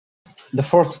the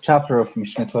fourth chapter of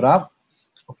Mishneh Torah,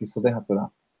 of Yisodei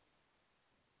HaTorah.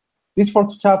 This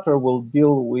fourth chapter will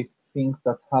deal with things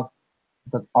that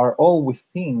are all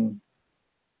within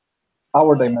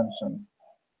our dimension,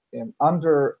 and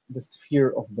under the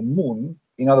sphere of the moon.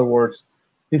 In other words,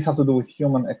 this has to do with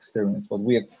human experience, what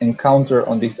we encounter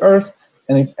on this earth,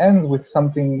 and it ends with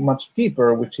something much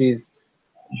deeper, which is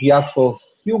the actual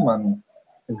human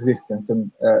existence,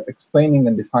 and explaining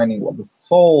and defining what the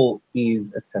soul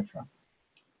is, etc.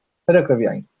 פרק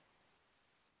רביעי.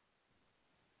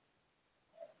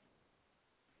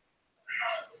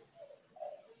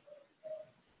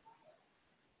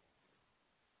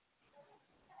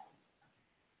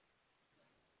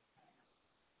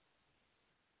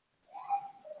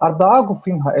 ארבעה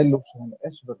גופים האלו שהם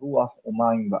אש ורוח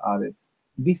ומים בארץ.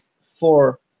 These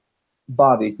four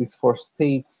bodies, these four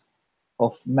states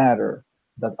of matter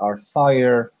that are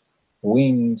fire,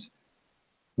 wind,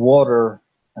 water,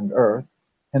 and earth,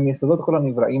 הם יסודות כל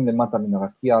הנבראים למטה מן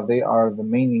הרקיע. They are the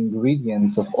main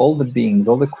ingredients of all the beings,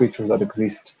 all the creatures that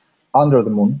exist under the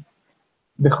moon.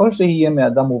 בכל שיהיה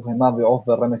מאדם ובהמה ועוף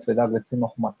ורמס ודג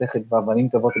וצמח ומתכת ואבנים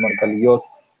טובות ומרגליות,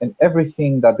 and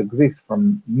everything that exists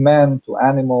from man to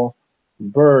animal, to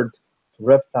bird, to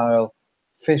reptile,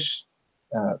 fish,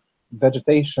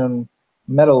 vegetation,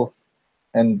 metals,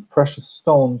 and precious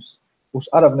stones,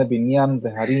 ושאר אבני בניין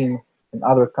והרים, and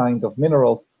other kinds of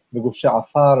minerals, וגושי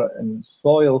עפר and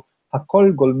soil,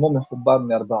 הכל גולמו מחובר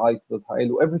מארבעה יסודות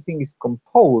האלו. Everything is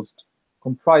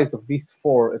comprised of these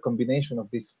four, a combination of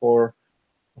these four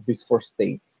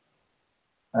states.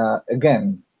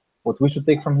 Again, what we should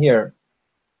take from here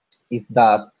is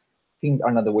that things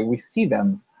are not the way we see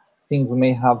them. Things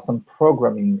may have some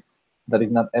programming that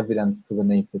is not evident to the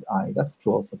naked eye. That's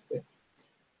true also today.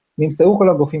 נמצאו כל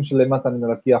הגופים שלמטה מן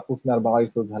הרקיע חוץ מארבעה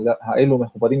יסוד האלו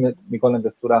מחוברים מגולם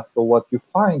בצורה. So what you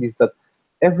find is that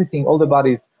everything, all the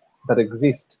bodies that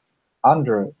exist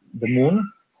under the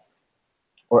moon,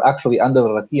 or actually under the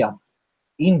rakia,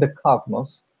 in the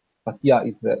cosmos, rakia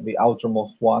is the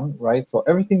outermost one, right? So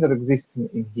everything that exists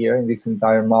in here, in this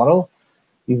entire model,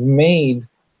 is made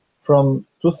from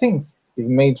two things. Is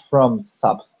made from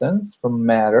substance, from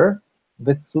matter,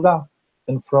 vetsura,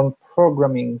 and from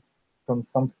programming, from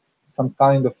some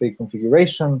kind of a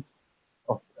configuration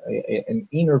of an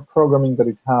inner programming that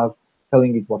it has,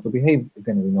 telling it what to behave.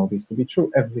 Again, we know this to be true.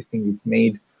 Everything is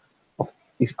made of.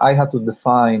 If I had to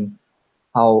define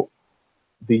how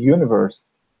the universe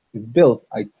is built,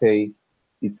 I'd say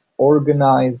it's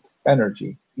organized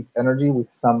energy. It's energy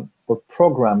with some, or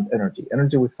programmed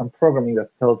energy with some programming that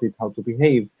tells it how to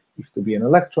behave, if to be an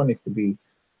electron, if to be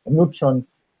a neutron,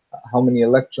 how many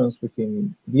electrons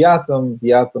within the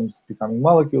atoms becoming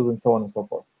molecules, and so on and so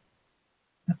forth.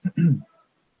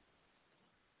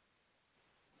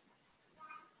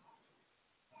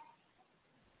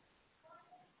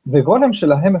 וגולם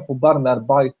שלהם מחובר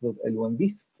מארבעה יסודות אלו, and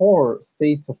these four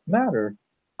states of matter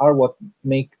are what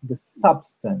make the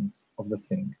substance of the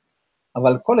thing.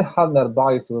 אבל כל אחד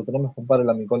מארבעה יסודות לא מחובר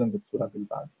אלא מגולם בצורה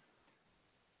בלבד.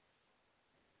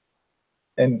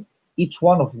 And each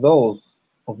one of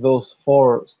those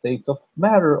four states of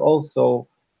matter also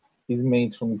is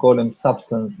made from golem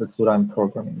substance, בצורה and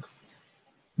programming.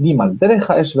 ג'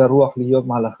 דרך האש והרוח להיות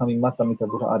מהלכה ממטה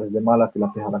מכדור הארץ למעלה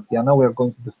כלפי הרקיע. Now we are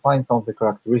going to define some of the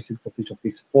characteristics of each of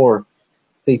these four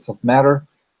states of matter.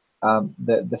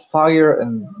 The fire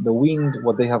and the wind,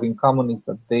 what they have in common is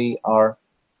that they are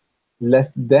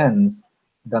less dense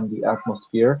than the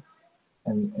atmosphere,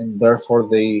 and therefore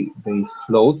they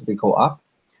float, they go up.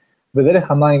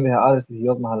 ודרך המים והארץ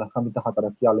להיות מהלכה מתחת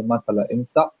הרקיע למטה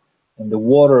לאמצע, and the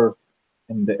water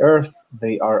and the earth,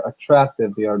 they are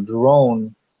attracted, they are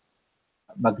drawn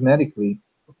magnetically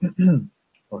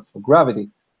or through gravity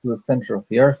to the center of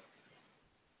the earth,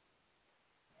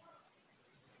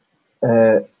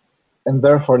 and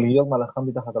therefore להיות מהלכה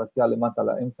מתחת הרקיע למטה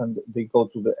לאמצע, they go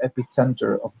to the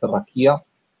epicenter of the rakia.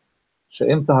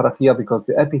 שאמצע הרקיע, because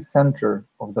the epicenter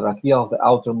of the rakia, of the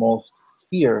outermost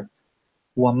sphere,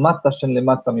 הוא המטה של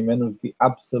למטה ממנו, is the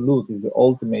absolute, is the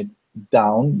ultimate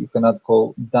down. You cannot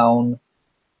go down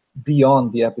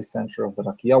beyond the epicenter of the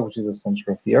rakia, which is the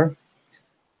center of the earth.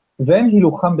 והם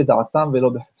הילוכם בדעתם ולא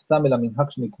בחפצם, אלא מנהג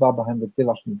שנקבע בהם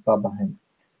וטבע שנקבע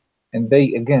בהם. And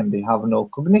they have no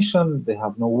cognition, they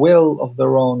have no will of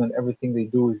their own, and everything they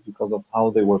do is because of how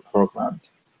they were programmed.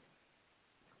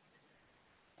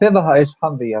 טבע האש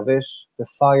חם ויבש, the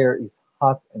fire is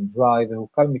hot and dry, והוא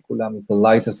קל מכולם, is the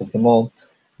lightest of them all.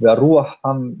 והרוח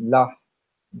חם לח,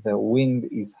 the wind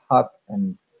is hot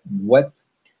and wet.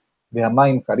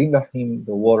 והמים קרים לחים,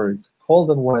 the water is cold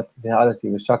and wet. והארץ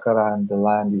יבשה קרה, and the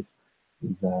land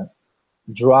is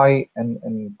dry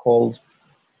and cold.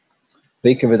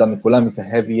 והכבדה מכולם is the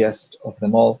heaviest of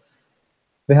them all.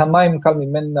 והמים קל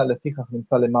ממנה לפיכך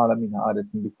נמצא למעלה מן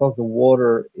הארץ. And because the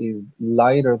water is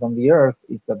lighter than the earth,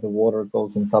 it's that the water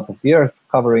goes on top of the earth,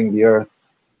 covering the earth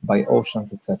by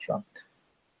oceans, etc.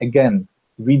 Again,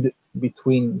 read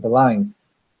between the lines.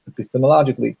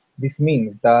 Epistemologically, this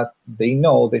means that they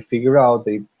know, they figure out,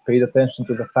 they paid attention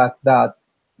to the fact that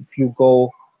if you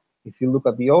look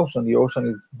at the ocean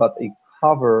is but a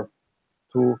cover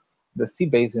to the sea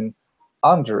basin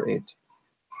under it,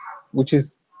 which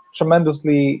is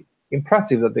tremendously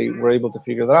impressive that they were able to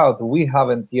figure that out. We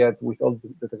haven't yet, with all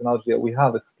the technology that we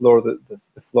have, explored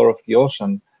the floor of the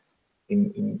ocean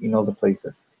in all the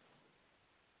places.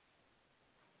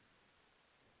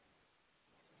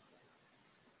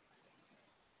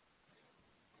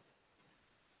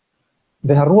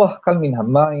 והרוח קל מן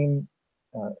המים,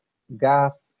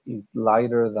 gas is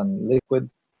lighter than liquid.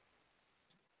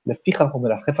 לפיכך הוא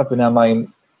מרחף על פני המים,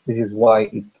 this is why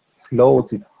it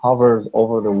floats, it hovers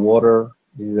over the water.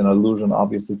 This is an allusion,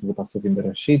 obviously, to the pasuk in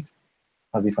Bereshit,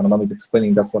 as if Rambam is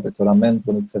explaining that's what the Torah meant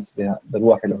when it says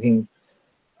ברוח אלוהים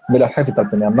מרחפת על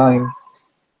פני המים.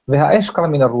 והאש קל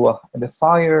מן הרוח, and the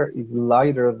fire is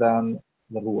lighter than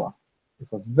the ruach.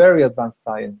 This was very advanced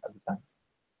science at the time.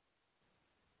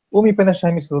 ומפני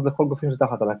שהם יסודות לכל גופים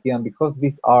שתחת הרקיע, because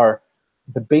these are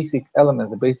the basic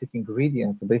elements, the basic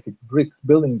ingredients, the basic bricks,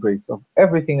 building bricks of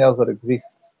everything else that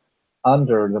exists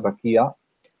under the rakia.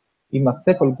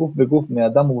 יימצא כל גוף וגוף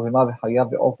מאדם ובהמה וחיה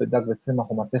ועוף ודג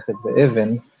וצמח ומתכת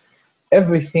ואבן,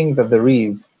 everything that there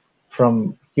is,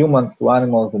 from humans to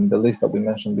animals and the list that we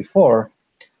mentioned before,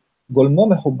 גולמו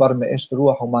מחובר מאש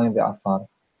ורוח ומים ועפר.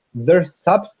 Their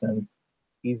substance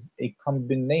is a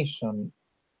combination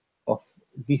of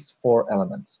these four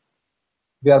elements.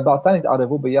 וארבעתן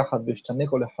התערבו ביחד והשתנה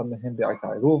כל אחד מהם בעת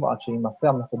העירוב, עד שימצא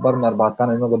המחובר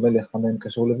מארבעתן אינו דומה לאחד מהם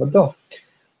כשהוא לבדו.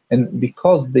 And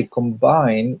because they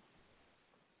combine,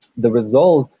 the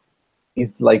result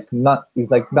is like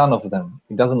none of them.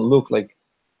 It doesn't look like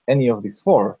any of these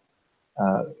four.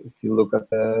 If you look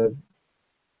at a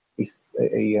piece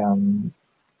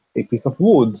of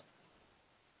wood,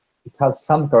 it has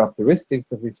some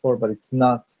characteristics of these four, but it's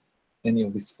not any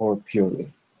of these four purely.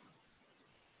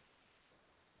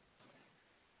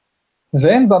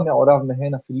 ואין בה מעורב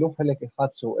מהן אפילו חלק אחד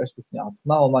שהוא אש בפני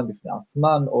עצמה, או מים בפני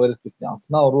עצמן, או ארץ בפני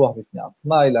עצמה, או רוח בפני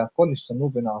עצמה, אלא הכל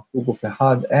השתנו ונעשו גוף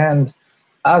אחד. And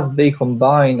as they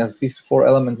combine, as these four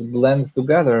elements blend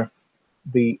together,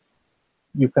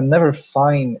 you can never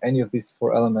find any of these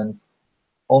four elements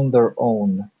on their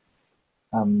own.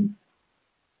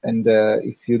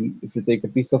 If you take a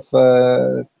piece of,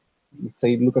 let's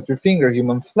say, look at your finger,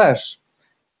 human flesh,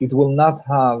 it will not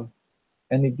have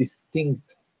any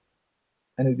distinct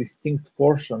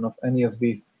portion of any of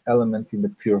these elements in the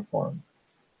pure form.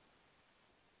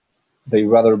 They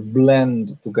rather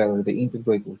blend together, they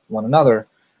integrate with one another,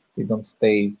 they don't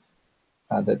stay,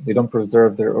 they don't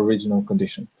preserve their original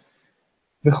condition.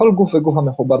 וכל גוף וגוף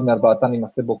המחובר מארבעתן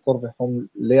יימצא בו קור וחום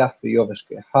לח ויובש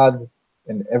כאחד,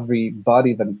 and every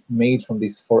body that is made from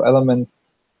these four elements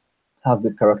has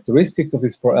the characteristics of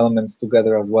these four elements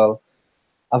together as well.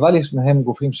 אבל יש מהם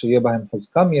גופים שיהיה בהם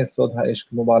חוזקה מיסוד האש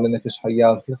כמו בעלי נפש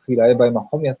חיה, ולפיכך ייראה בהם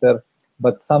החום יותר,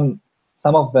 but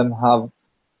some of them have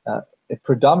a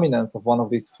predominance of one of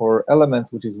these four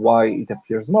elements, which is why it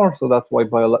appears more. So that's why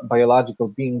biological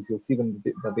beings, you'll see them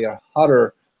that they are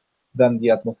hotter than the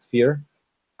atmosphere,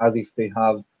 as if they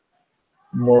have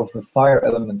more of the fire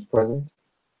elements present.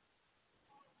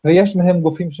 ויש מהם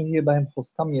גופים שיהיה בהם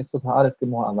חוזקה מיסוד הארץ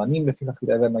כמו האבנים, לפיכך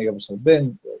ייראה בהם היובש הרבה.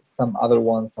 Some other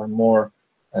ones are more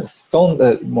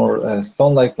stone-like,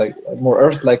 more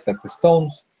earth-like, like the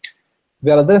stones.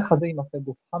 ועל הדרך הזה יימצא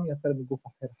גוף חם יותר מגוף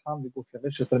אחר חם, וגוף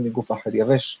יבש יותר מגוף אחר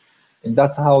יבש. And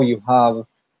that's how you have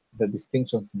the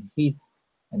distinctions in heat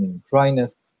and in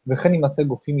dryness. וכן יימצא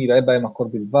גופים ייראה בהם הקור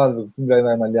בלבד, וגופים ייראה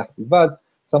בהם הלח בלבד.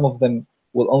 Some of them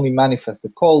will only manifest the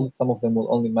cold, some of them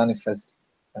will only manifest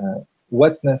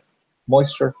wetness,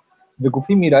 moisture.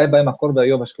 וגופים ייראה בהם הקור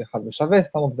והיובש כאחד ושווה.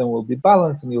 Some of them will be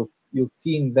balanced, and you'll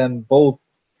see in them both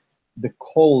the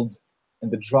cold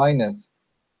and the dryness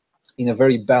in a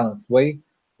very balanced way,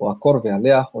 or הקור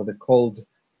והלח, or the cold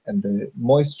and the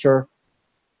moisture,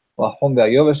 או החום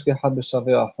והיובש כאחד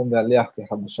בשווה, או החום והלח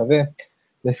כאחד בשווה.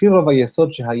 לפי רוב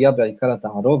היסוד שהיה בעיקר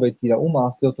התערובת, יראו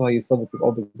מעשי אותו היסוד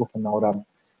וטבעו בגוף המעורב.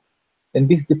 And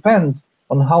this depends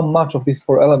on how much of these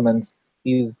four elements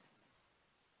is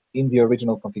in the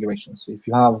original configuration. So if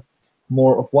you have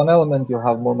more of one element, you'll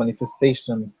have more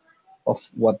manifestation of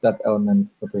what that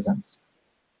element represents.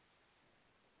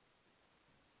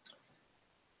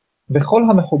 וכל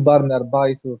המחובר מארבע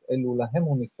יסודות אלו להם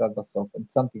הוא נפרד בסוף. And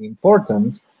something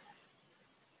important,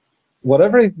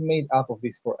 whatever is made up of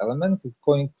these four elements is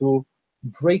going to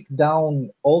break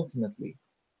down ultimately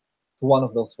to one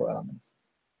of those four elements.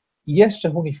 יש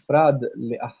שהוא נפרד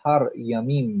לאחר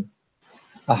ימים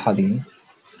אחדים.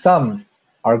 Some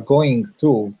are going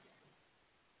to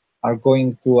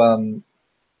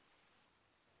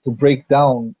break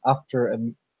down after a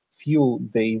few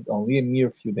days only, a mere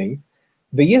few days.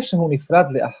 ויש שהוא נפרד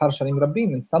לאחר שנים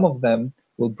רבים, and some of them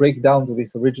will break down to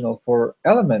this original four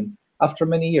elements after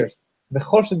many years.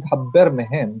 וכל שתתחבר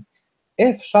מהם,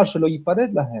 אפשר שלא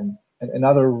ייפרד להם. And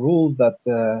another rule that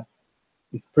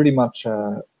is pretty much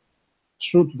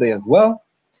true today as well.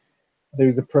 There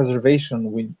is a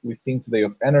preservation, we think today,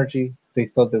 of energy. They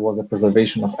thought there was a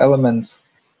preservation of elements.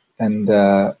 And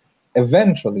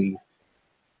eventually,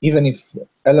 even if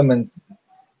elements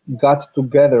got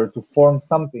together to form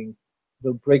something,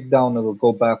 they'll break down and will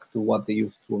go back to what they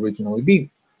used to originally be.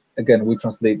 Again, we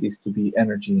translate this to be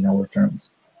energy in our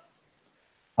terms.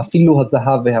 אפילו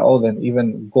הזהב והאודן,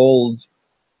 even gold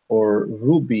or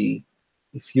ruby,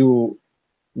 if you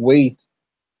wait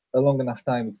a long enough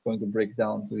time, it's going to break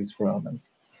down to these four elements.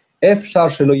 אפשר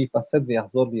שלא ייפסד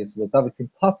ויחזור ביסודותיו, it's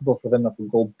impossible for them not to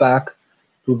go back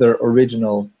to their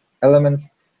original elements.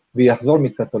 ויחזור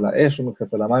מקצתו לאש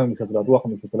ומקצתו למים ומקצתו לרוח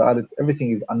ומקצתו לארץ.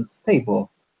 Everything is unstable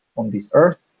on this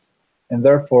earth, and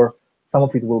therefore some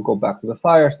of it will go back to the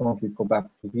fire, some of it go back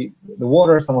to the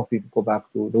water, some of it go back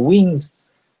to the wind,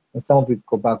 and some of it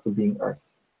go back to being earth.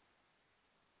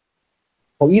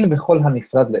 הואיל וכל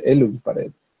הנפרד לאלו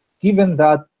ייפרד, given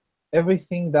that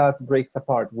everything that breaks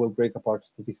apart will break apart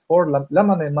to this four,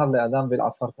 למה נאמר לאדם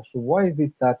ולעפר תשוב? Why is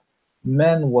it that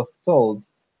man was told,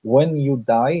 when you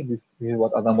die, this is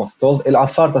what Adam was told, אל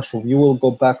עפר תשוב, you will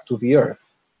go back to the earth.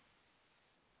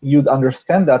 You'd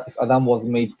understand that if Adam was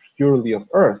made purely of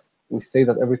earth. We say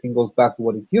that everything goes back to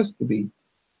what it used to be.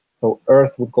 So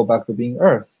earth would go back to being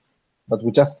earth. But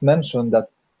we just mentioned that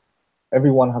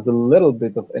everyone has a little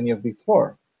bit of any of these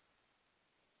four.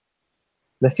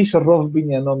 לפי שרוב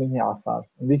בניינו מן העפר.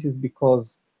 And this is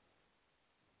because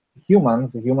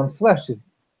humans, the human flesh, is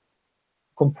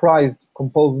composed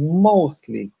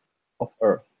mostly of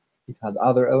earth. It has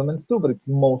other elements too, but it's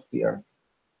mostly earth.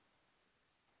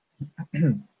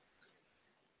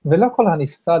 ולא כל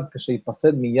הנפסד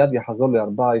כשיפסד מיד יחזור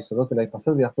לארבע יסודות, אלא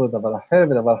יפסד ויחזור לדבר אחר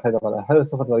ודבר אחר דבר אחר,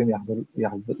 לסוף הדברים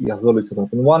יחזור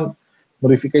ליסודות. And one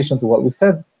modification to what we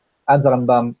said, adds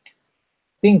Rambam,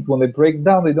 things when they break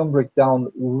down, they don't break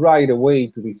down right away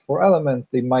to these four elements.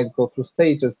 They might go through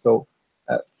stages. So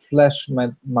flesh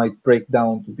might break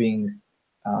down to being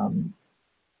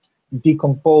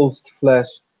decomposed flesh,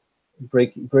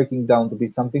 breaking down to be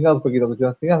something else, breaking down to be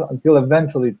something else, until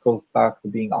eventually it goes back to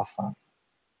being Afa.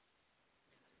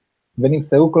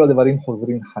 ונמצאו כל הדברים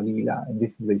חוזרים חלילה, and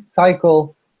this is a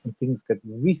cycle, and things get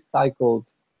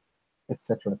recycled,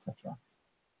 etc. etc.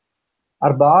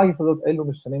 ארבעה יסודות אלו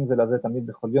משתנים זה לזה תמיד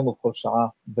בכל יום ובכל שעה.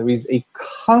 There is a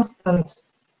constant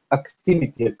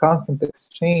activity, a constant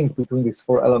exchange between these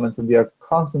four elements, and they are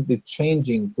constantly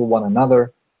changing to one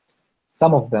another.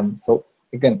 Some of them, so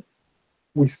again,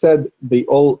 we said they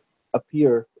all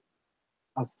appear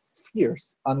as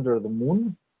spheres under the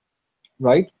moon,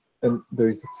 right? And there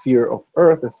is a sphere of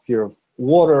earth, a sphere of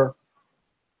water.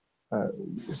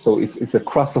 So it's a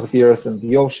crust of the earth and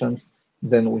the oceans.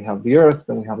 Then we have the earth,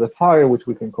 then we have the fire, which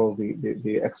we can call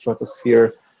the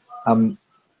extratosphere. And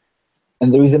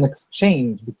there is an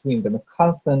exchange between them, a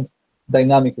constant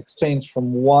dynamic exchange from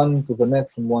one to the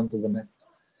next, from one to the next.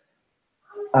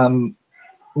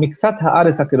 מקצת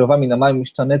הארץ הקרובה מן המים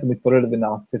משתנית ומתפוררת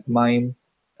ונעשית מים.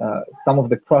 Some of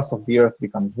the crust of the earth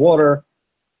becomes water.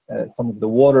 Some of the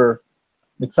water,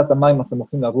 מקצת המים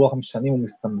הסמוכים לרוח משתנים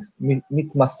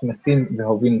ומתמסמסים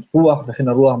והובים רוח, וכן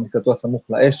הרוח מקצתו הסמוך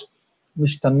לאש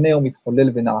משתנה ומתחולל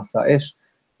ונעשה אש,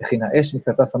 וכן האש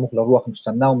מקצתה סמוך לרוח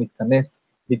משתנה ומתכנס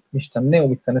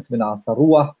ונעשה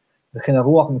רוח, וכן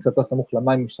הרוח מקצתו הסמוך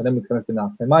למים משתנה ומתכנס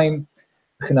ונעשה מים,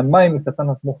 וכן המים מקצתן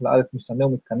הסמוך לארץ משתנה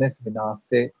ומתכנס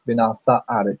ונעשה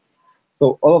ארץ.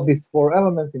 So all of these four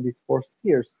elements in these four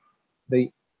spheres,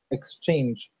 they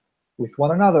exchange with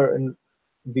one another, and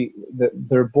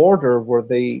their border where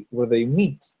they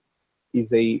meet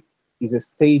is a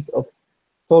state of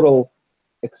total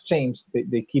exchange.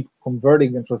 They keep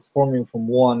converting and transforming from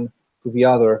one to the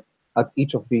other at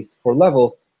each of these four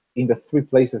levels in the three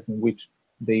places in which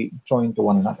they join to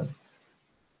one another.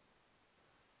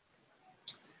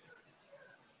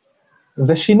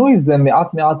 ושינוי זה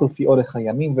מעט מעט לפי אורך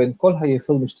הימים, ואין כל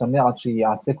היסוד משתנה עד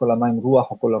שיעשה כל המים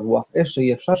רוח או כל הרוח אש,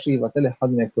 שאי אפשר שיבטל אחד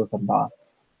מהיסודות ארבעה.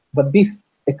 But this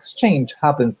exchange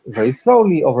happens very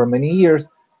slowly over many years,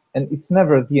 and it's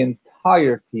never the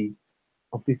entirety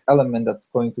of this element that's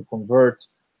going to convert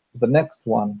to the next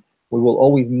one. We will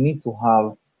always need to have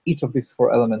each of these four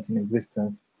elements in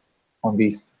existence on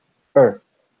this earth.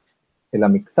 אלא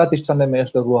מקצת ישתנה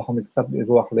מאש לרוח ומקצת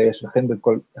רוח לאש וכן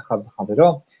בכל אחד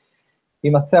וחברו.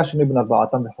 יימצא השינוי בין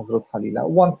ארבעתם וחוזרות חלילה.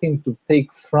 One thing to take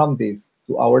from this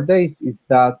to our days is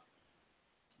that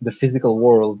the physical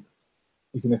world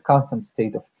is in a constant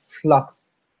state of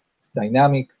flux. It's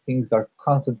dynamic, things are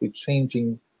constantly changing.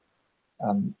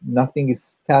 Nothing is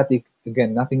static.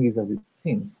 Again, nothing is as it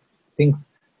seems. Things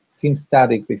seem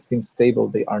static, they seem stable,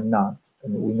 they are not.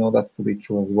 And we know that to be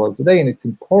true as well today. And it's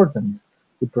important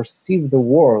to perceive the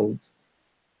world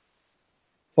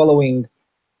following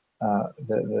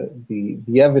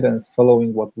the evidence, following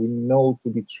what we know to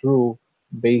be true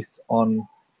based on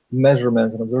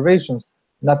measurements and observations,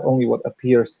 not only what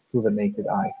appears to the naked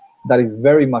eye. That is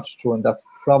very much true, and that's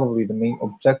probably the main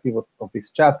objective of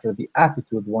this chapter, the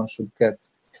attitude one should get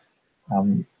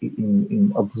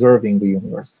in observing the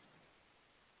universe.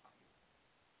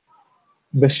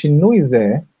 בשינוי זה,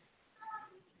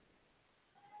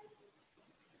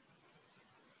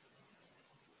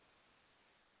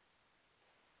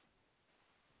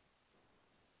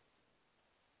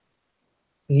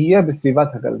 יהיה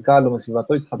בסביבת הגלגל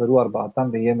ומסביבתו יתחברו ארבעתם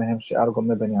ויהיה מהם שאר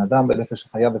גומלי בני אדם בנפש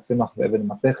החיה וצמח ואבן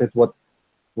מתכת.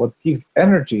 What gives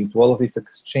energy to all of this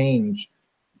exchange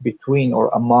between or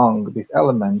among these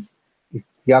elements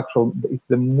is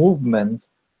the movement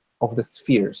of the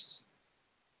spheres.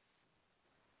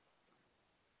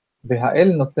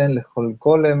 והאל נותן לכל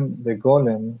גולם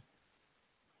וגולם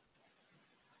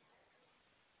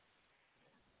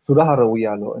צורה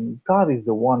הראויה לו, and God is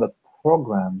the one that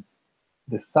programs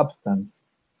the substance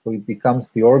so it becomes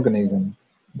the organism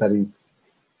that is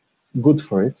good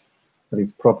for it, that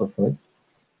is proper for it.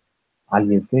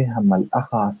 על ידי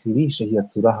המלאך העשירי שהיא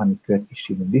הצורה הנקראת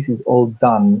אישים. This is all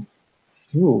done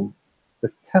through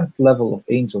the 10th level of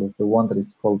angels, the one that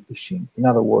is called Ishim. In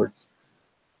other words,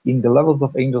 in the levels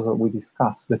of angels that we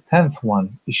discussed, the 10th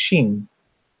one, Ishim,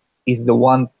 is the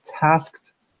one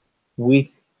tasked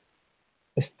with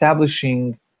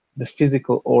establishing the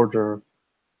physical order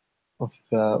of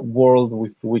the world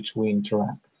with which we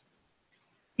interact.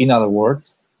 In other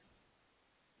words,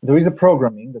 there is a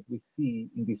programming that we see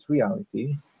in this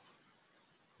reality.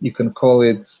 You can call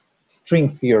it string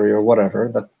theory or whatever,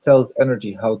 that tells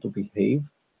energy how to behave.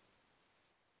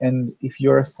 And if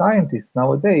you're a scientist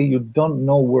nowadays, you don't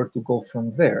know where to go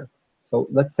from there. So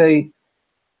let's say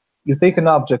you take an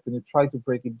object and you try to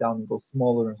break it down and go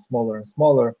smaller and smaller and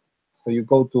smaller. So you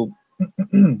go to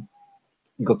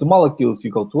you go to molecules, you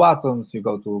go to atoms, you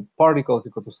go to particles,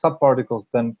 you go to subparticles,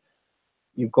 then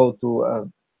you go to,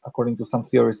 according to some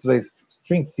theories today,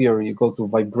 string theory, you go to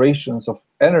vibrations of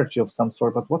energy of some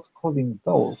sort, but what's causing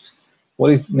those?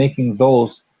 What is making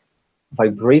those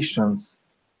vibrations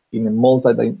in a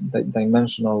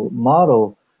multi-dimensional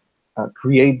model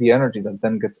create the energy that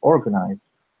then gets organized?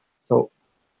 So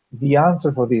the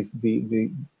answer for this, the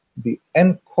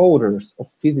encoders of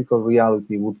physical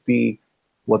reality would be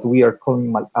what we are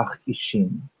calling Malach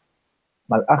Ishim.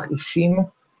 Malach Ishim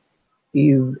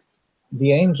is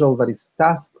the angel that is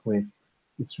tasked with,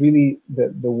 it's really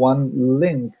the one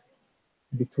link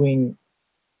between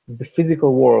the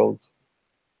physical world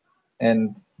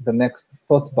and the next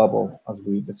thought bubble, as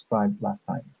we described last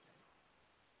time.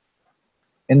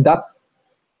 And that's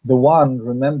the one,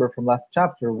 remember from last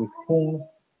chapter, with whom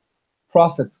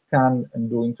prophets can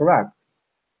and do interact.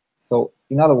 So,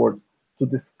 in other words, to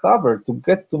discover, to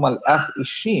get to Malach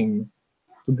Ishim,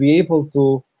 to be able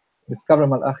to discover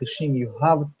Malach Ishim, you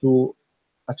have to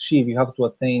achieve, you have to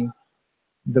attain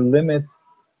the limits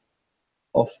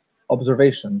of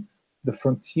observation, the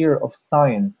frontier of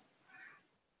science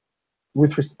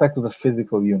with respect to the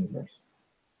physical universe.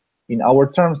 In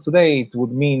our terms today, it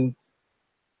would mean,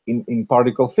 in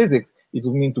particle physics, it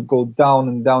would mean to go down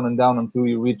and down and down until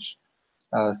you reach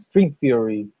string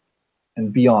theory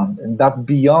and beyond. And that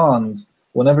beyond,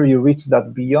 whenever you reach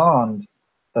that beyond,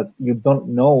 that you don't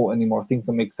know anymore, things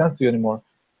don't make sense to you anymore,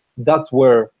 that's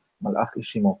where Malach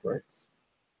Ishim operates.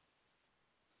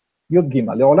 י"ג,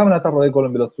 לעולם אתה רואה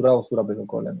גולם בלא צורה או צורה בלא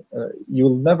גולם. You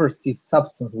will never see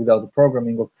substance without a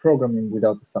programming or programming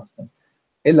without a substance.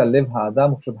 אלא לב האדם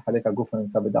הוא שמחלק הגוף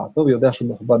הנמצא בדעתו ויודע שהוא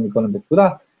מחובר מגולם בצורה.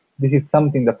 This is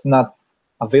something that's not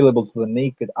available to the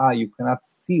naked eye. You cannot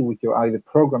see with your eye the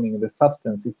programming of the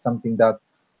substance. It's something that,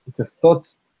 it's a thought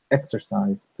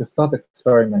exercise, it's a thought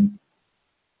experiment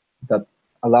that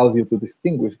allows you to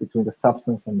distinguish between the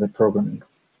substance and the programming.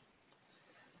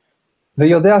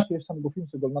 ויודע שיש שם גופים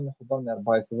שגולמם מחובר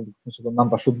מ-14 וגופים שגולמם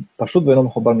פשוט ואינו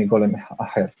מחובר מגולם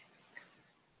אחר.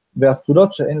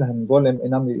 והסורות שאין להם גולם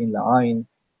אינם נראים לעין,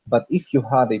 but if you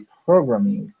had a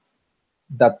programming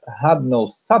that had no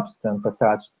substance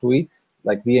attached to it,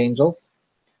 like the angels,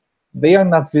 they are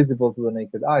not visible to the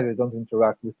naked eye, they don't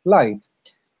interact with light.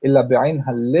 إلا بعين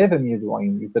הלב הם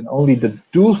ידועים, you can only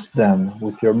deduce them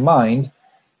with your mind,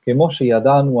 כמו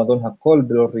שידענו אדון הכל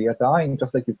בלא ראיית העין,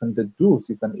 just like you can deduce,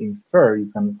 you can infer,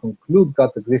 you can conclude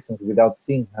God's existence without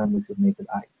seeing him with your naked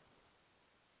eye.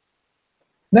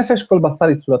 נפש כל בשר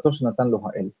היא צורתו שנתן לו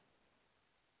האל.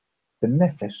 The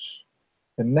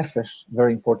nefesh,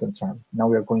 very important term. Now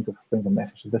we are going to explain the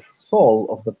nefesh. The soul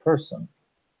of the person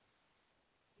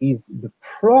is the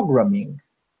programming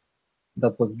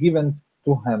that was given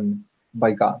to him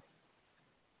by God.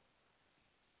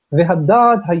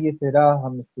 והדעת היתרה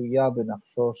המצויה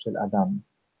בנפשו של אדם.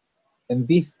 And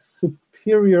this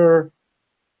superior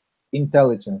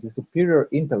intelligence, the superior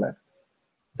intellect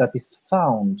that is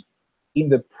found in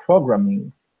the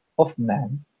programming of man,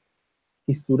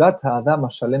 היא סורת האדם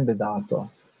השלם בדעתו.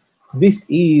 This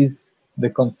is the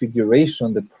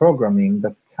configuration, the programming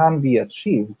that can be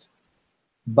achieved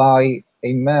by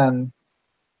a man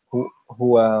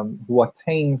who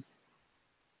attains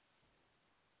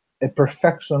a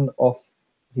perfection of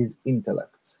his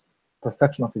intellect.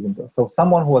 So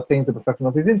someone who attains the perfection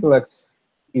of his intellect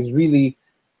is really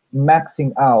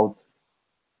maxing out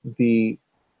the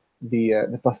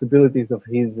possibilities of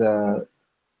his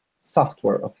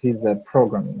software, of his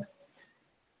programming.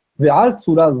 ועל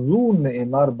צורה זו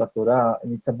נאמר בתורה,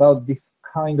 and it's about this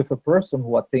kind of a person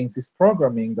who attains this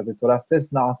programming that the Torah says,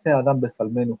 נעשה אדם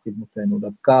בצלמנו כדמותנו,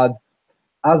 that God,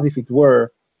 as if it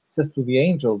were, says to the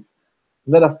angels,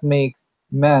 let us make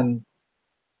man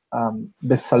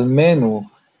בצלמנו,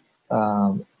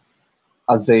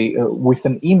 with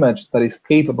an image that is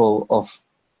capable of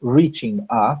reaching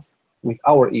us with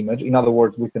our image, in other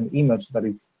words, with an image that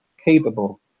is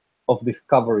capable of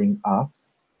discovering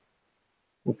us,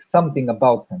 with something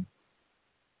about him,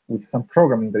 with some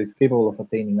programming that is capable of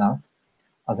attaining us.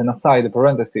 As an aside, a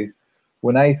parenthesis,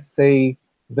 when I say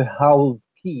the house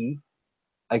key,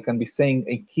 I can be saying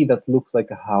a key that looks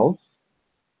like a house,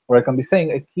 or I can be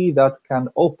saying a key that can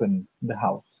open the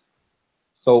house.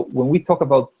 So when we talk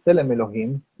about Tselem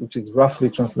Elohim, which is roughly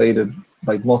translated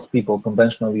by most people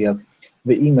conventionally as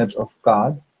the image of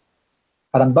God,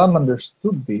 Rambam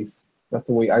understood this. That's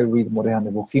the way I read Moreh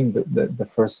HaNevuchim, the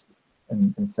first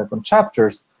and second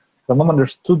chapters. Rambam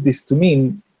understood this to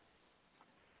mean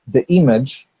the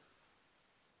image,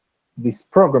 this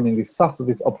programming, this software,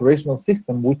 this operational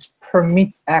system, which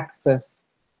permits access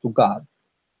to God.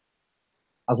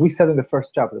 As we said in the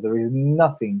first chapter, there is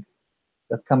nothing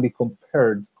that can be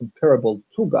comparable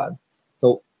to God.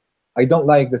 So I don't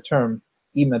like the term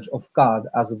image of God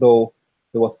as though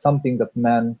there was something that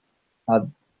man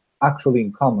had actually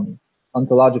in common,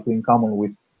 ontologically in common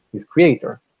with his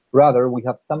creator. Rather, we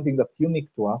have something that's unique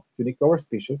to us, unique to our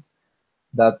species,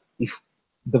 that if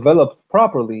developed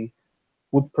properly,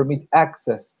 would permit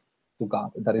access to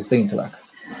God, that is the intellect.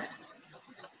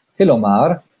 כלומר,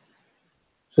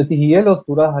 שתהיה לו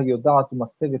סתורה היודעת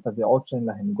ומשגת הדעות שאין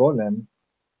להם גולם,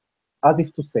 as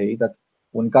if to say that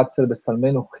when God said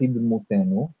בצלמנו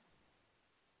כדמותנו,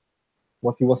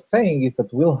 what he was saying is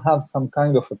that we'll have some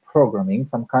kind of a programming,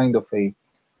 some kind of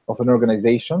an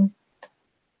organization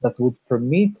that would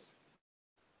permit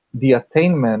the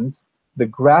attainment, the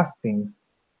grasping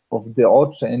of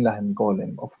דעות שאין להם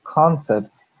גולם, of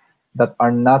concepts that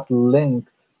are not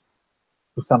linked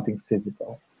to something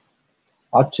physical.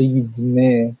 עד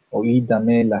שידמה או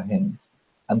ידמה להם,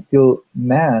 until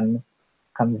man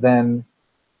can then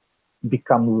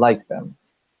become like them.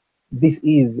 This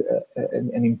is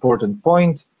an important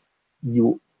point.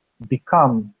 You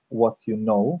become what you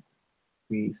know.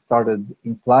 We started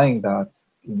implying that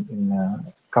in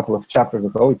a couple of chapters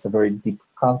ago. It's a very deep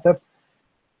concept.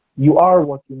 You are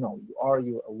what you know. You are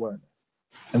your awareness.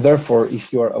 And therefore,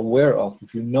 if you are aware of,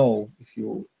 if you know, if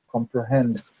you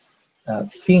comprehend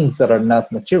things that are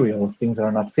not material, things that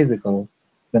are not physical,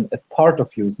 then a part of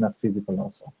you is not physical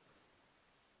also.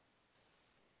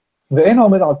 ואין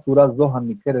עומד על צורה זו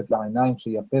הניכרת לעיניים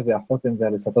שהיא הפה והחותם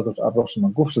והלסתות ושאר רושם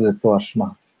הגוף שזה תואר שמה.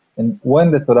 And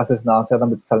when the Torah says נעשה אדם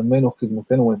בצלמנו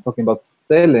כדמותנו, when it's talking about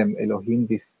Tselem Elohim,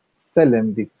 this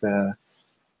Tselem,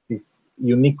 this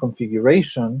unique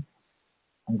configuration,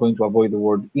 I'm going to avoid the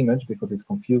word image because it's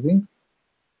confusing.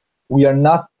 We are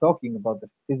not talking about the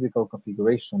physical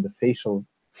configuration, the facial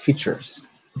features.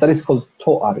 That is called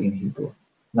To'ar in Hebrew.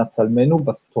 Not Tsalmenu,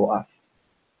 but To'ar.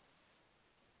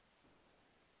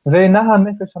 ואינה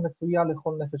הנפש הנטויה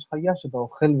לכל נפש חיה שבה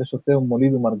אוכל ושותה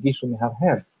ומוליד ומרגיש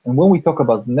ומהרהר. And when we talk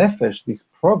about nefesh, this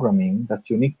programming that's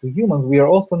unique to humans, we are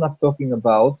also not talking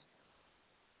about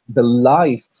the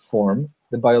life form,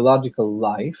 the biological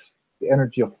life, the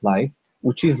energy of life,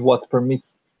 which is what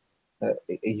permits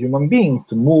a human being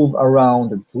to move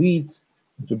around and to eat,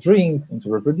 and to drink, and to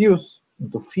reproduce,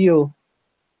 and to feel,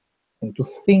 and to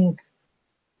think.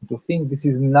 To think. This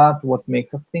is not what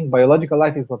makes us think. Biological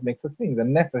life is what makes us think. The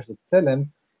nefesh, the tzelem,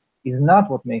 is not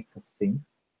what makes us think.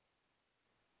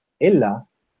 אלא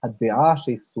הדעה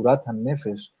שהיא סורת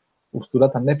הנפש,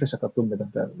 וסורת הנפש הכתוב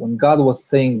מדבר. When God was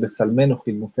saying בסלמנו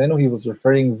חלמותנו, he was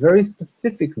referring very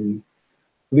specifically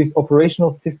to this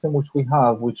operational system which we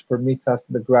have, which permits us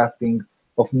the grasping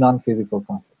of non-physical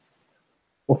concepts.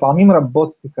 ופעמים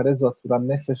רבות תיקרא זו הסורה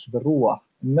נפש ורוח.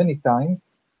 Many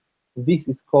times this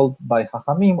is called by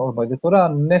Chachamim or by the Torah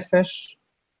nefesh,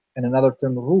 and another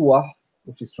term ruach,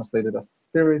 which is translated as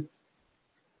spirit.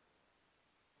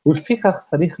 ולפיכך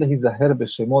צריך להיזהר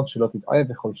בשמות שלא תטעה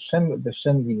וכל שם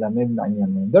ושם ילמד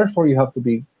מעניינו. Therefore you have to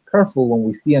be careful when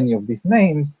we see any of these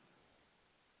names.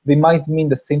 They might mean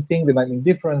the same thing, they might mean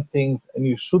different things, and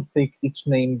you should take each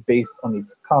name based on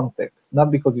its context. Not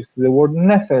because you see the word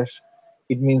nefesh,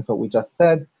 it means what we just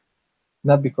said.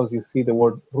 Not because you see the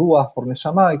word ruach or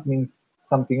neshama, it means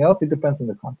something else. It depends on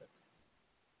the context.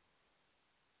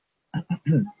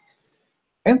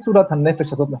 אין צורת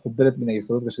הנפש הזאת מחוברת מן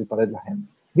היסודות ושתיפרד להם.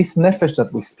 This nefesh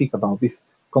that we speak about, this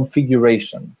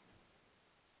configuration.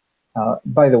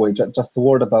 By the way, just a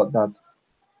word about that.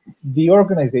 The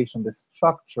organization, the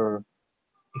structure,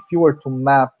 if you were to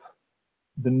map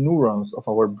the neurons of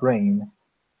our brain,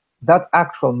 that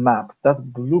actual map,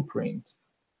 that blueprint,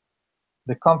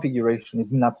 the configuration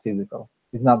is not physical,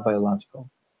 is not biological.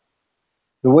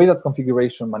 The way that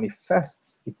configuration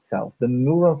manifests itself, the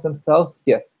neurons themselves,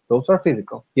 yes, those are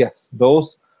physical. Yes,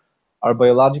 those are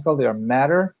biological, they are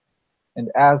matter. And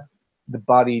as the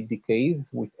body decays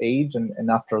with age and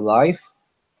after life,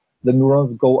 the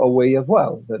neurons go away as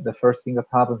well. The first thing that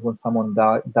happens when someone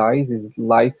dies is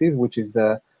lysis, which is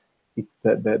it's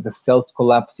the cells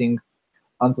collapsing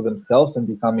onto themselves and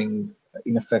becoming,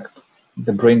 in effect,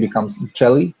 the brain becomes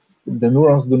jelly. The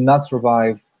neurons do not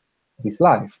survive this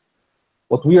life.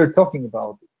 What we are talking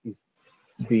about is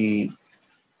the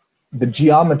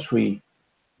geometry,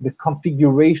 the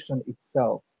configuration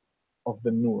itself of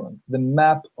the neurons, the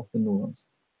map of the neurons.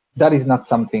 That is not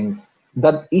something,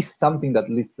 that is something that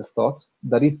leads the thoughts,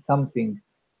 that is something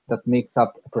that makes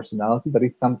up a personality, that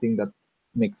is something that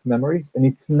makes memories, and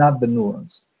it's not the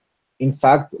neurons. In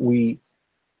fact,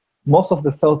 most of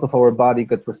the cells of our body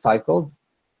get recycled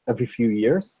every few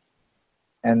years,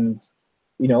 and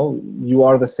you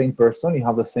are the same person, you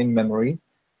have the same memory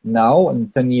now,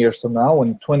 and 10 years from now,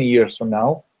 and 20 years from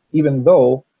now, even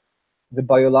though the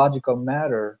biological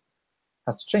matter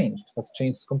has changed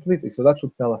completely. So that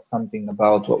should tell us something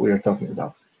about what we are talking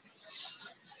about.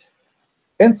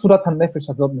 אין צורת הנפש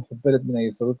הזאת מחוברת מן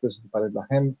היסודות כדי שתיפרד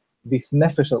להם. This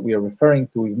nefesh that we are referring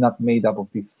to is not made up of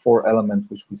these four elements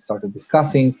which we started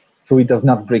discussing, so it does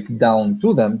not break down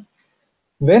to them.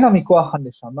 ואין מכוח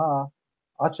הנשמה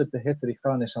עד שתהא צריכה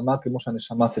לנשמה כמו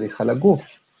שהנשמה צריכה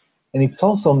לגוף. And it's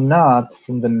also not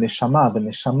from the neshama. The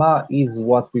neshama is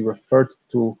what we referred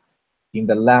to in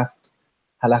the last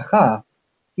halacha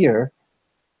here.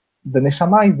 The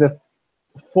neshama is the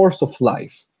force of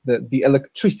life, the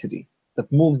electricity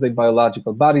that moves a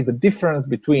biological body. The difference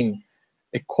between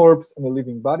a corpse and a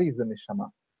living body is the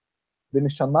neshama. The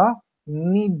neshama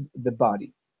needs the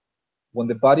body. When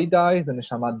the body dies, the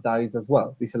neshama dies as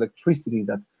well. This electricity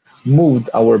that moved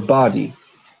our body,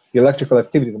 the electrical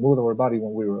activity that moved our body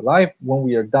when we were alive, when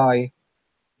we die,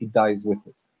 it dies with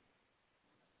it.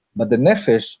 But the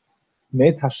nefesh,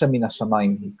 made Hashem min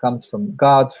hashamayim, he comes from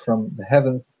God, from the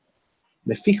heavens.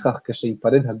 לפיכך,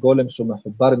 כשיפרד הגולם שהוא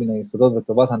מחובר מן היסודות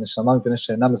וטובת הנשמה מפני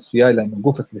שאינה מסויה אלא עם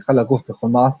הגוף הצליחה לגוף בכל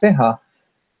מעשיה.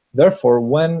 Therefore,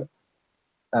 when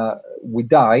we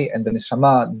die and the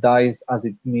neshama dies as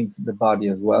it needs the body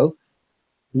as well,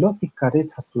 לא תיכרת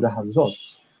הסורה הזאת.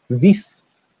 This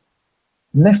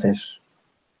nefesh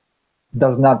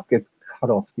does not get cut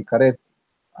off. Tikaret,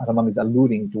 Rambam is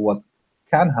alluding to what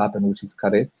can happen, which is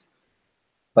karet,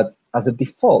 but as a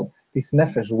default, this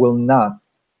nefesh will not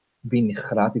be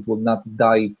nichrat, it will not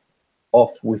die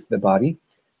off with the body.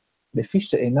 לפי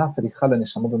שאינה צריכה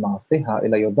לנשמה במעשיה,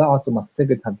 אלא יודעת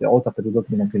ומשגת הדעות הפרודות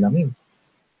מן הגלמים.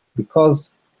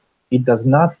 Because it does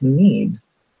not need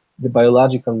the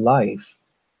biological life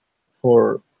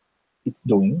for its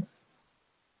doings.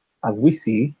 As we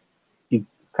see, it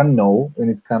can know and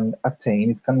it can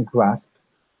attain, it can grasp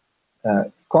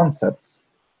concepts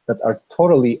that are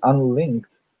totally unlinked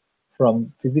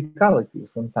from physicality,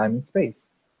 from time and space.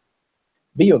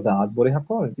 ויודעת בורא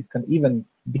הכל. It can even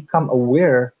become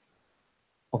aware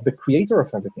of the creator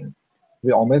of everything.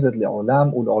 ועומדת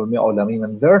לעולם ולעולמי עולמים,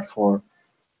 and therefore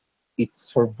it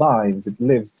survives, it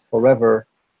lives forever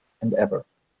and ever.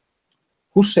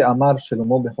 הוא שאמר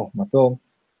שלמה בחוכמתו,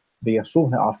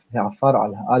 וישוב העפר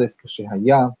על הארץ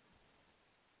כשהיה.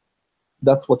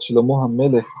 That's what Shlomo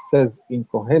HaMelech says in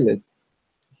Kohelet.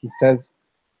 He says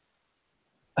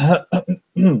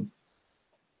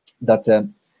that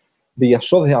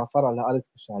וישוב העפר על הארץ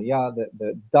כשהיה,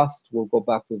 the dust will go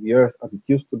back to the earth as it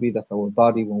used to be. That's our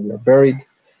body when we are buried.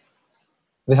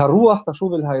 והרוח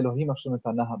תשוב אל האלוהים אשר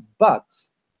נתנה. But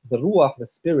the ruach, the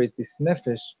spirit, this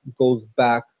nefesh, goes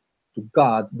back to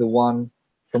God, the one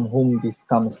from whom this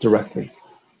comes directly.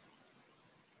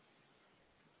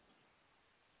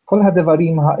 כל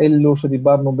הדברים האלו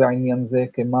שדיברנו בעניין זה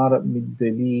כמר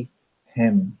מדלי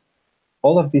הם.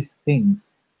 All of these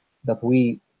things that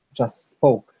we just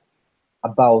spoke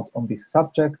about on this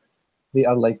subject, they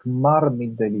are like mar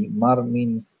mideli. Mar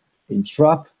means a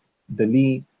drop,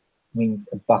 deli means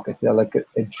a bucket. They are like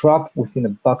a drop within a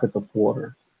bucket of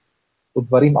water.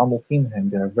 ודברים עמוקים הם,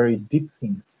 they are very deep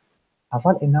things.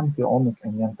 אבל אינם כעומק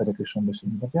עניין פרק ראשון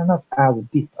בשני. But they are not as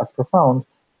deep, as profound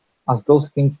as those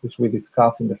things which we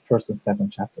discuss in the first and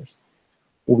second chapters.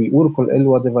 וביאור כל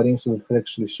אלו הדברים שבחלק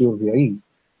שלישי ורביעי,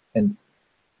 and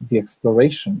the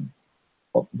exploration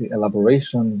of the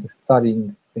elaboration, the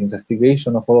studying, the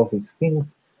investigation of all of these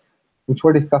things, which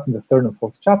were discussed in the third and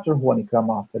fourth chapter, הוא הנקרא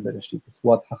מעשה בראשית. It's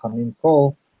what חכמים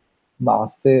call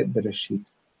מעשה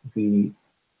בראשית, the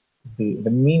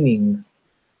meaning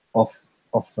of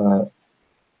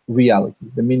reality,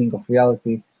 the meaning of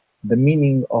reality, the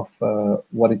meaning of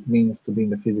what it means to be in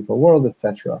the physical world,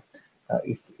 etc.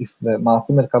 If the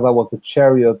Maaseh Merkava was the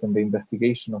chariot and the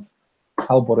investigation of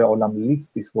how Borei Olam leads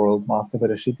this world, Maaseh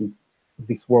Bereshit is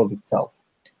this world itself.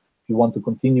 If you want to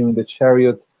continue in the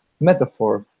chariot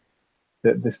metaphor,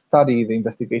 the study, the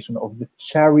investigation of the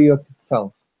chariot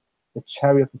itself,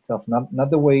 not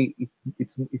the way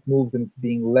it moves and it's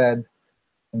being led,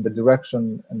 and the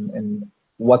direction and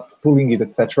what's pulling it,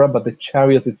 etc., but the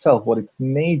chariot itself, what it's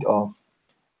made of,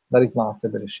 that is Maaseh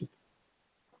Bereshit.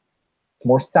 It's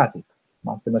more static.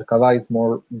 Maaseh Merkava is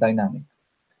more dynamic.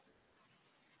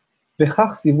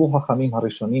 וכך סיוו חכמים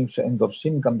הראשונים שאין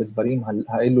דורשים גם בדברים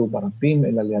האלו ברבים,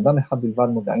 אלא לידם אחד בלבד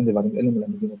מודעים דברים אלו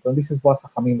מלמדים אותו. And this is what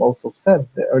Chachamim also said,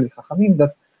 the early Chachamim,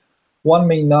 that one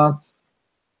may not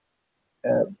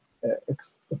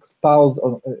espouse,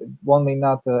 or one may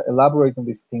not elaborate on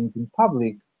these things in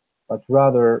public, but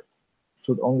rather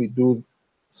should only do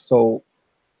so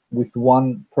with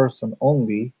one person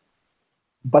only.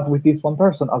 But with this one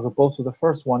person, as opposed to the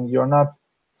first one, you're not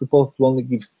supposed to only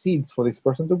give seeds for this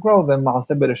person to grow. Then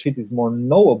Maaseh Bereshit is more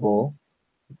knowable,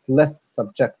 it's less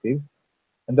subjective,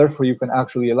 and therefore you can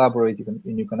actually elaborate,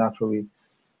 and you can actually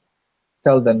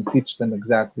tell them, teach them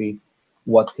exactly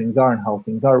what things are and how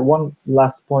things are. One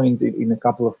last point in a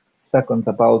couple of seconds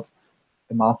about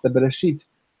Maaseh Bereshit.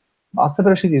 Maaseh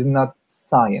Bereshit is not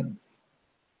science.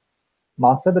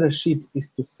 Maaseh Bereshit is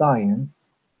to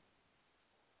science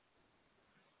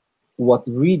what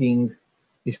reading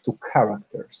is to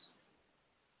characters.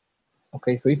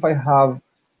 Okay, so if I have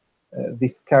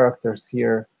these characters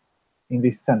here in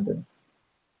this sentence,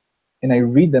 and I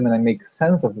read them and I make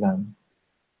sense of them,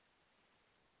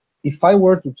 if I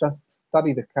were to just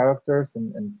study the characters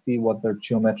and see what their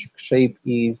geometric shape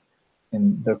is,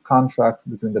 and their contrasts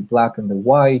between the black and the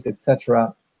white,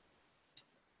 etc.,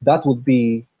 that would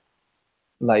be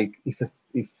like if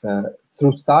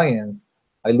through science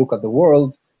I look at the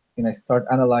world and I start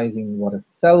analyzing what a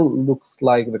cell looks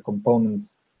like, the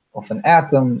components of an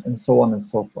atom, and so on and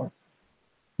so forth.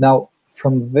 Now,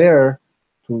 from there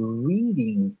to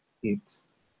reading it,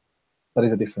 that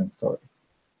is a different story.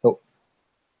 So,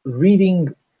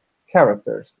 reading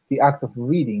characters, the act of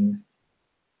reading,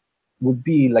 would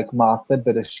be like Maaseh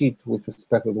Bereshit with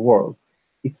respect to the world.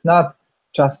 It's not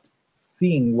just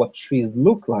seeing what trees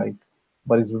look like,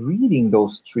 but it's reading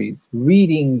those trees,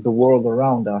 reading the world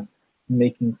around us,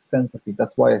 making sense of it.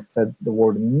 That's why I said the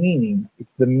word meaning.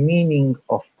 It's the meaning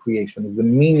of creation. It's the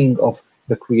meaning of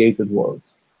the created world.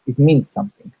 It means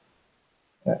something.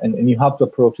 And you have to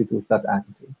approach it with that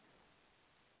attitude.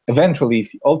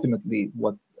 Eventually, ultimately,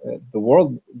 what the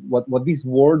world, what these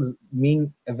words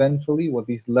mean eventually, what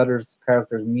these letters,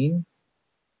 characters mean,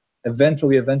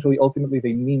 eventually, ultimately,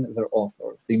 they mean their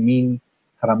author. They mean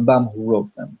Rambam who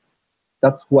wrote them.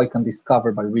 That's who I can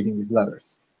discover by reading these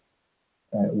letters.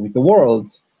 With the world,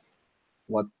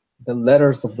 what the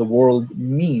letters of the world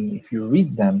mean, if you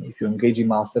read them, if you engage in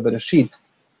Maaseh Bereshit,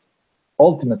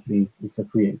 ultimately it's a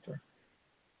creator.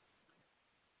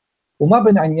 ומה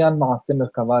בין עניין מעשה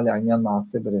מרכבה לעניין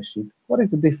מעשה בראשית? What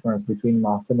is the difference between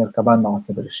מעשה מרכבה and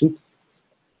מעשה בראשית?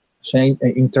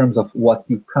 In terms of what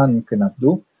you can and cannot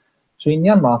do.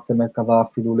 שעניין מעשה מרכבה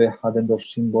אפילו לאחד אין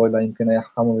דורשים בו אלא אם כן היה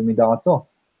חכם ובמידעתו.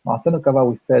 מעשה מרכבה,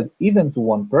 we said, even to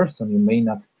one person you may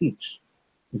not teach.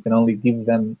 You can only give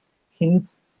them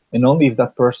hints, and only if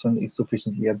that person is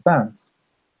sufficiently advanced.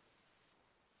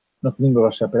 נותנים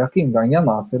בראשי הפרקים, בעניין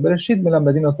מעשה בראשית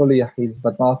מלמדים אותו ליחיד,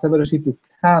 but מעשה בראשית you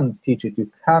can teach it, you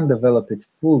can develop it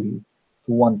fully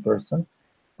to one person,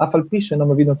 אף על פי שאינו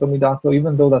מבין אותו מדעתו,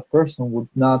 even though that person would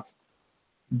not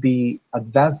be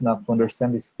advanced enough to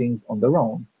understand these things on their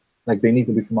own, like they need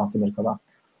to be from מעשה מרכבה.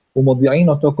 ומודיעין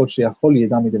אותו כל שיכול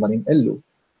ידע מדברים אלו,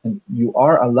 and you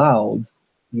are allowed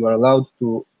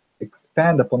to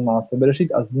expand upon מעשה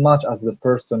בראשית as much as the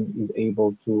person is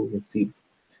able to receive.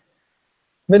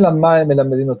 If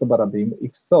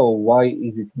so, why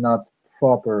is it not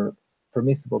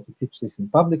permissible to teach this in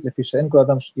public? Because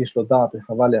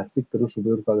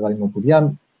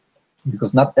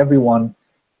not everyone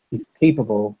is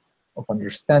capable of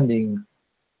understanding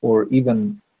or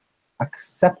even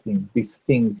accepting these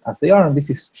things as they are, and this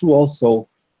is true also.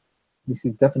 This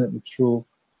is definitely true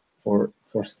for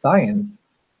science.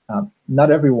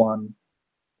 Not everyone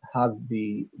has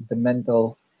the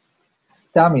mental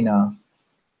stamina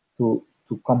to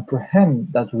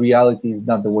comprehend that reality is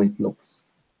not the way it looks.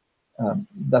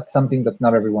 That's something that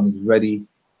not everyone is ready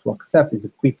to accept, is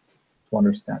equipped to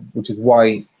understand, which is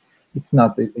why it's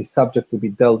not a subject to be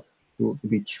dealt, to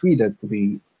be treated, to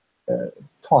be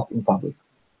taught in public.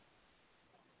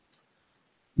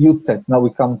 Yutet. Now we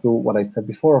come to what I said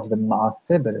before of the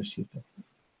Maaseh Bereshit,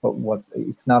 but what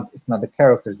it's not the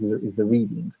characters, it's the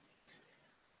reading.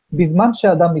 בזמן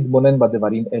שאדם מתבונן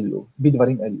בדברים אלו,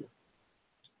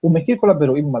 הוא מכיר כל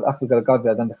הבירואים ומלאך וגלגל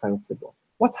ואדם וכיוצא בו.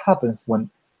 What happens when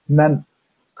man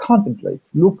contemplates,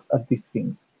 looks at these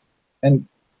things, and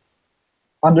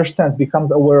understands,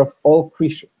 becomes aware of all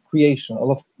creation,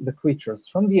 all of the creatures,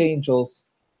 from the angels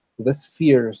to the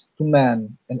spheres to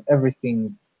man and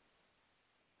everything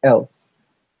else.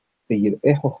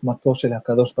 ויראה חוכמתו של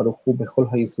הקדוש ברוך הוא בכל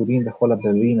היסורים בכל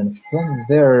הבראים, and from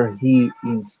there he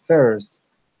infers,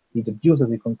 he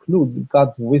deduces, he concludes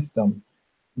God's wisdom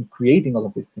in creating all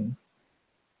of these things.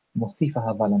 מוסיף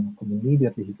אהבה למקום.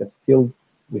 Immediately he gets filled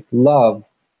with love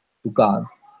to God.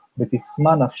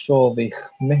 ותשמח נפשו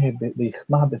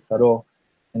ויכמח בשרו,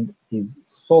 and his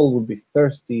soul will be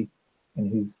thirsty and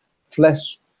his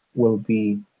flesh will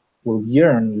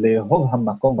yearn לאהוב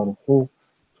המקום ברוך הוא,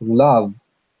 to love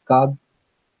God.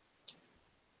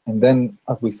 And then,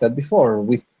 as we said before,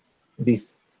 with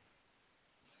this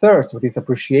thirst, with this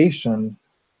appreciation,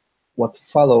 what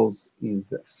follows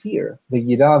is fear.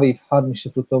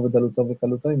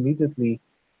 Immediately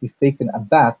he's taken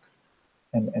aback,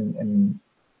 and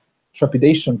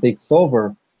trepidation takes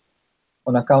over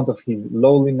on account of his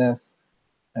lowliness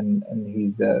and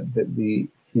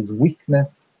his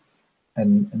weakness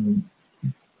and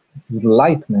his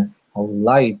lightness, how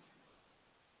light,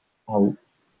 how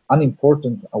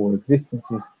unimportant our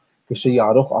existence is. When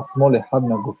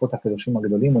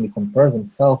he compares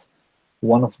himself to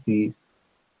one of the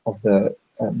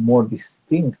more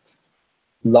distinct,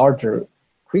 larger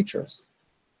creatures.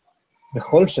 He's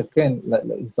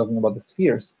talking about the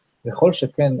spheres.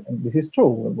 And this is true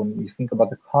when you think about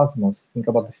the cosmos, think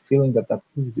about the feeling that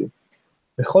gives you.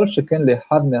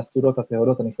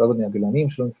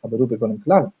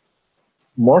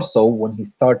 More so when he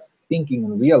starts thinking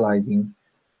and realizing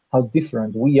how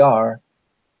different we are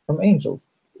from angels.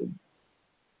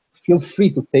 Feel free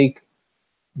to take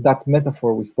that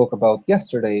metaphor we spoke about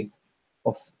yesterday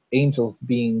of angels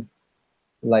being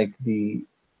like the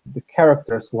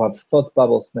characters who have thought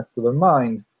bubbles next to their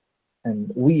mind,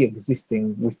 and we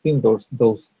existing within those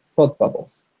thought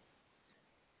bubbles.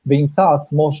 And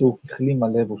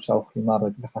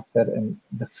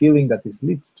the feeling that this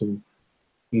leads to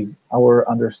is our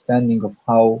understanding of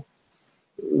how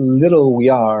little we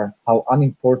are, how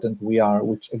unimportant we are,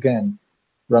 which again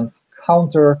runs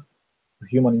counter to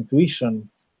human intuition,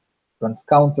 runs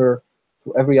counter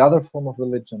to every other form of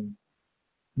religion.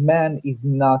 Man is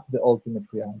not the ultimate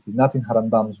reality, not in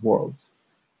Harambam's world.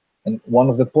 And one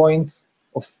of the points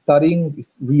of studying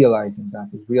is realizing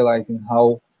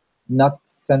how not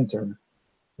centered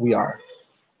we are.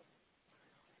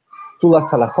 Tula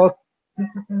Salachot.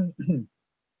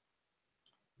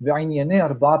 וענייני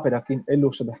 4 פרקים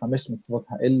אלו שבחמש מצוות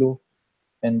האלו,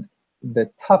 and the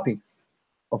topics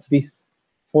of these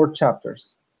 4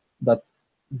 chapters that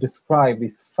describe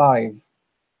these 5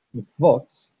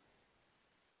 mitzvot,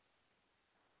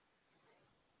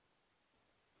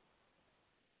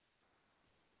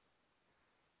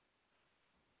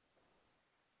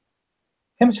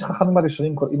 הם שחכמים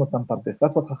הראשונים קוראים אותם פרדס.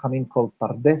 That's what חכמים call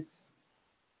פרדס.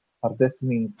 Pardes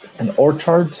means an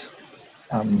orchard.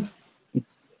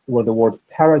 It's where the word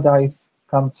paradise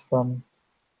comes from.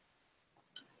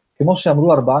 כמו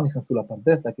שאמרו 4 נכנסו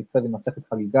לפרדס, like it said in מסכת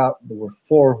חגיגה, there were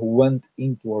 4 who went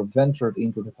into or ventured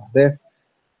into the פרדס.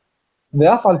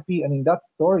 ואף על פי, and in that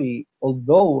story,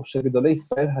 although שגדולי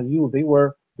ישראל היו, they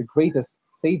were the greatest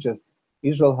sages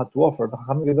Israel had to offer,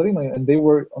 וחכמים גדולים, and they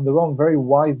were on their own very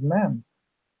wise men.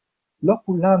 לא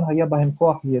כולן היה בהם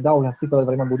כוח לידע ולהסיק על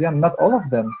הדברים הבודיים, not all of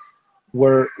them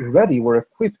were ready, were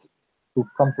equipped to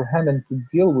comprehend and to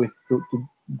deal with, to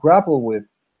grapple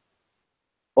with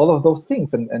all of those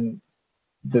things. And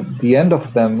the end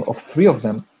of them, of 3 of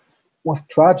them, was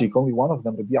tragic. Only one of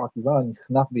them, Rabbi Akiva,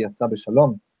 נכנס ויצא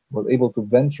בשלום, was able to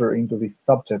venture into this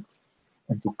subject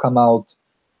and to come out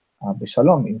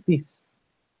בשלום, in peace.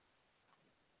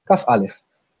 כף א',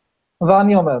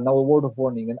 ואני אומר, now a word of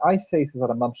warning, and I say, says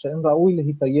Rambam, שאין ראוי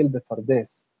להתייל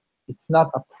בפרדס. It's not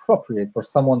appropriate for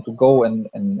someone to go and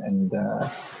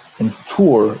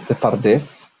tour the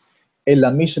Pardes,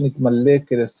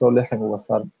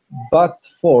 but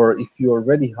for if you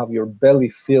already have your belly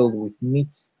filled with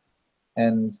meat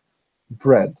and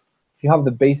bread. If you have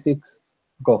the basics,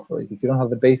 go for it. If you don't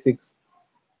have the basics,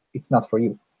 it's not for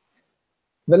you.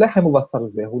 And what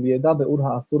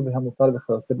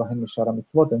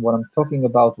I'm talking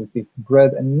about with this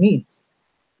bread and meat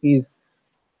is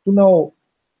to know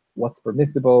what's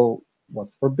permissible,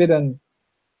 what's forbidden.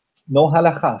 Know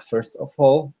halakha, first of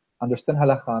all. Understand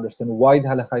halakha, understand why the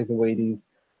halakha is the way it is.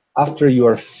 After you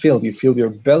are filled, you fill your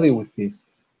belly with this,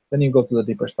 then you go to the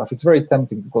deeper stuff. It's very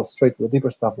tempting to go straight to the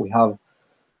deeper stuff. We have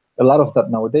a lot of that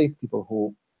nowadays, people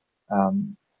who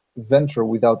venture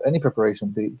without any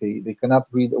preparation. They cannot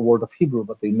read a word of Hebrew,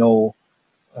 but they know,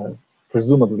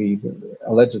 presumably,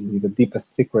 allegedly, the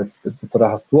deepest secrets that the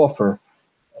Torah has to offer.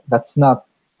 That's not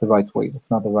the right way.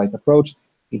 That's not the right approach.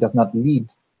 It does not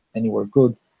lead anywhere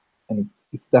good, and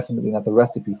it's definitely not a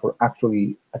recipe for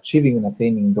actually achieving and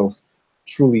attaining those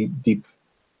truly deep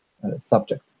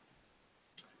subjects.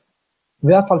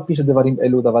 Even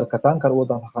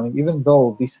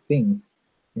though these things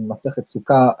in Masechet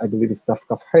Sukkah, I believe it's Daf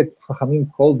Kaf Het, Chachamim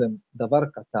call them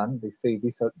davar katan. They say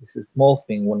this is a small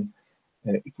thing. When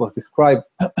it was described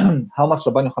how much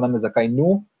Rabban Yochanan ben Zakkai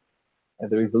knew,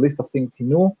 there is a list of things he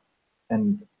knew,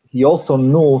 and he also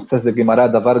knew, says the Gemara,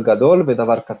 davar gadol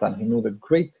vedavar katan. He knew the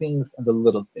great things and the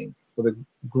little things. So the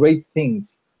great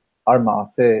things are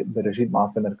Maaseh Bereshit,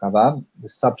 Maaseh Merkava, the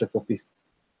subject of these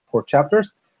 4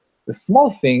 chapters. The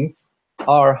small things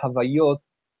are Havayot,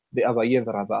 the Abaye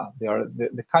v'Rava. They are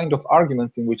the kind of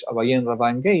arguments in which Abaye and Rava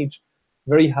engage,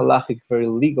 very halachic, very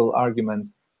legal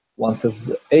arguments. One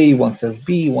says A, one says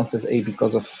B, one says A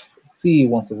because of C,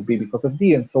 one says B because of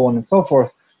D, and so on and so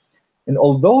forth. And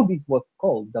although this was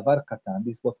called davar katan,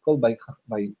 this was called by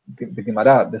the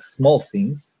Gemara the small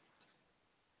things,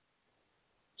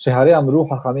 שהרי אמרו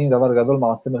חכמים דבר גדול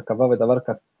מעשה מרכבה ודבר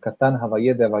קטן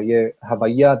הוויה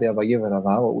דהוויה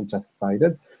ורבה, what we just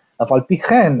cited, אף על פי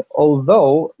כן,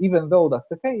 even though that's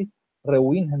the case,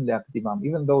 ראויים הם להקדימם.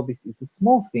 Even though this is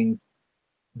small things,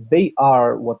 they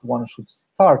are what one should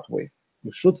start with.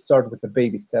 You should start with the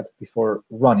baby steps before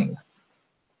running,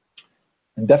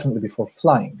 and definitely before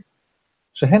flying.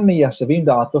 שהם מיישבים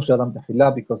דעתו של אדם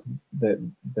תחילה, because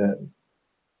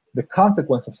the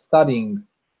consequence of studying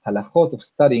halachot, of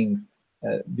studying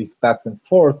these backs and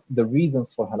forth, the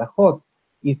reasons for halachot,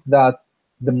 is that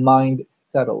the mind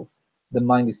settles. The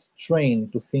mind is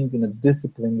trained to think in a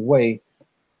disciplined way.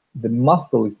 The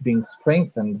muscle is being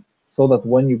strengthened so that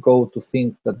when you go to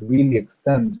things that really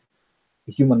extend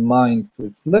the human mind to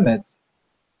its limits,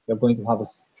 you're going to have a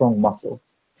strong muscle.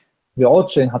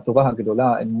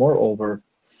 And moreover,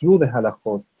 through the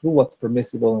halachot, through what's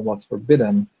permissible and what's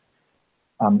forbidden,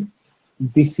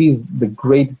 this is the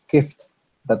great gift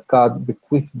that God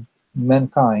bequeathed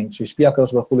mankind,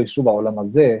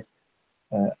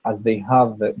 as they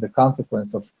have the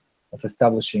consequence of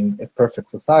establishing a perfect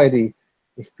society.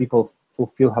 If people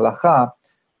fulfill halakha,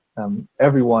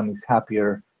 everyone is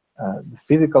happier, the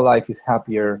physical life is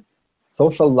happier,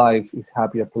 social life is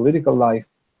happier, political life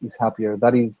is happier.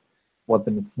 That is what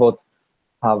the mitzvot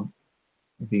have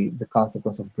the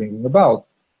consequence of bringing about.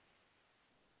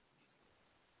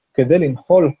 Then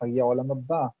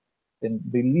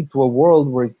they lead to a world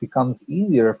where it becomes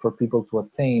easier for people to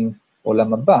attain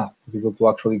Olam Haba, people to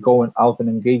actually go and out and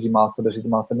engage in Maaseh Bereshit,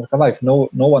 Maaseh Merkava. If no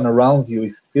one around you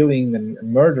is stealing and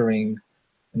murdering,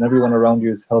 and everyone around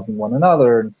you is helping one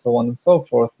another, and so on and so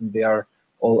forth, and they are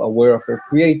all aware of their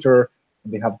Creator,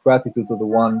 and they have gratitude to the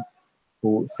one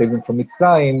who saved them from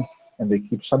Mitzrayim, and they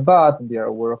keep Shabbat, and they are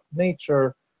aware of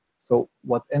nature. So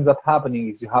what ends up happening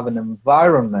is you have an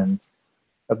environment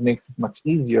that makes it much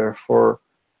easier for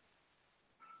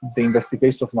the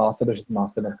investigation of Maaseh Bereshit,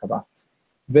 Maaseh Merkava.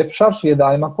 ואפשר שידע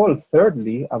עם הכל.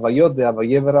 Thirdly, הוויות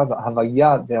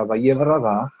הוויה דהוויה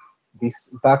ורבה, this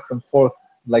backs and forth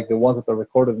like the ones that are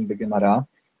recorded in the Gemara,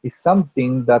 is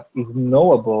something that is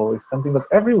knowable, is something that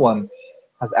everyone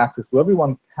has access to.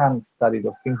 Everyone can study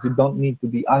those things. You don't need to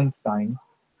be Einstein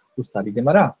to study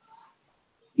Gemara.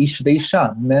 איש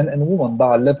ואישה, man and woman,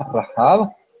 בעל לב רחב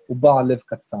ובעל לב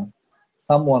קצר.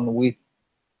 Someone with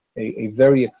a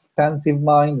very expansive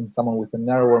mind and someone with a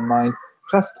narrower mind.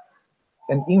 Just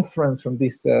an inference from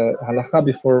this halakha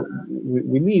before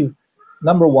we leave.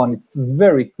 Number one, it's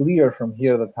very clear from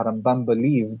here that Harambam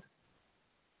believed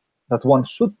that one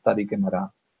should study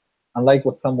Gemara. Unlike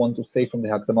what someone to say from the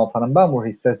Hakdama of Harambam, where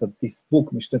he says that this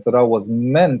book, Mishneh Torah, was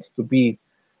meant to be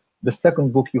the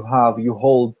second book you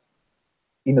hold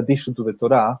in addition to the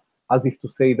Torah, as if to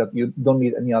say that you don't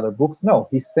need any other books. No,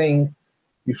 he's saying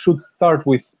you should start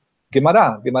with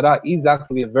Gemara. Gemara is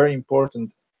actually a very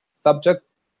important subject.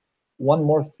 One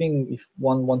more thing, if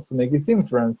one wants to make this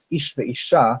inference, Ish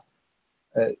ve'isha,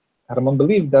 Harambam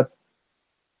believed that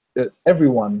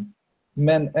everyone,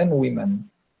 men and women,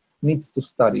 needs to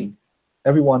study.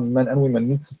 Everyone, men and women,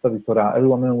 needs to study Torah.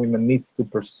 Everyone, men and women, needs to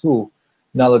pursue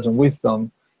knowledge and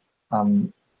wisdom.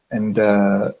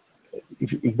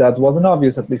 If that wasn't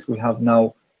obvious, at least we have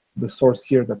now the source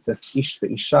here that says Ish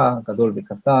ve'isha, Gadol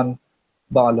ve'katan,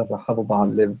 Ba'al lev rachav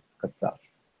u'Ba'al lev katzar.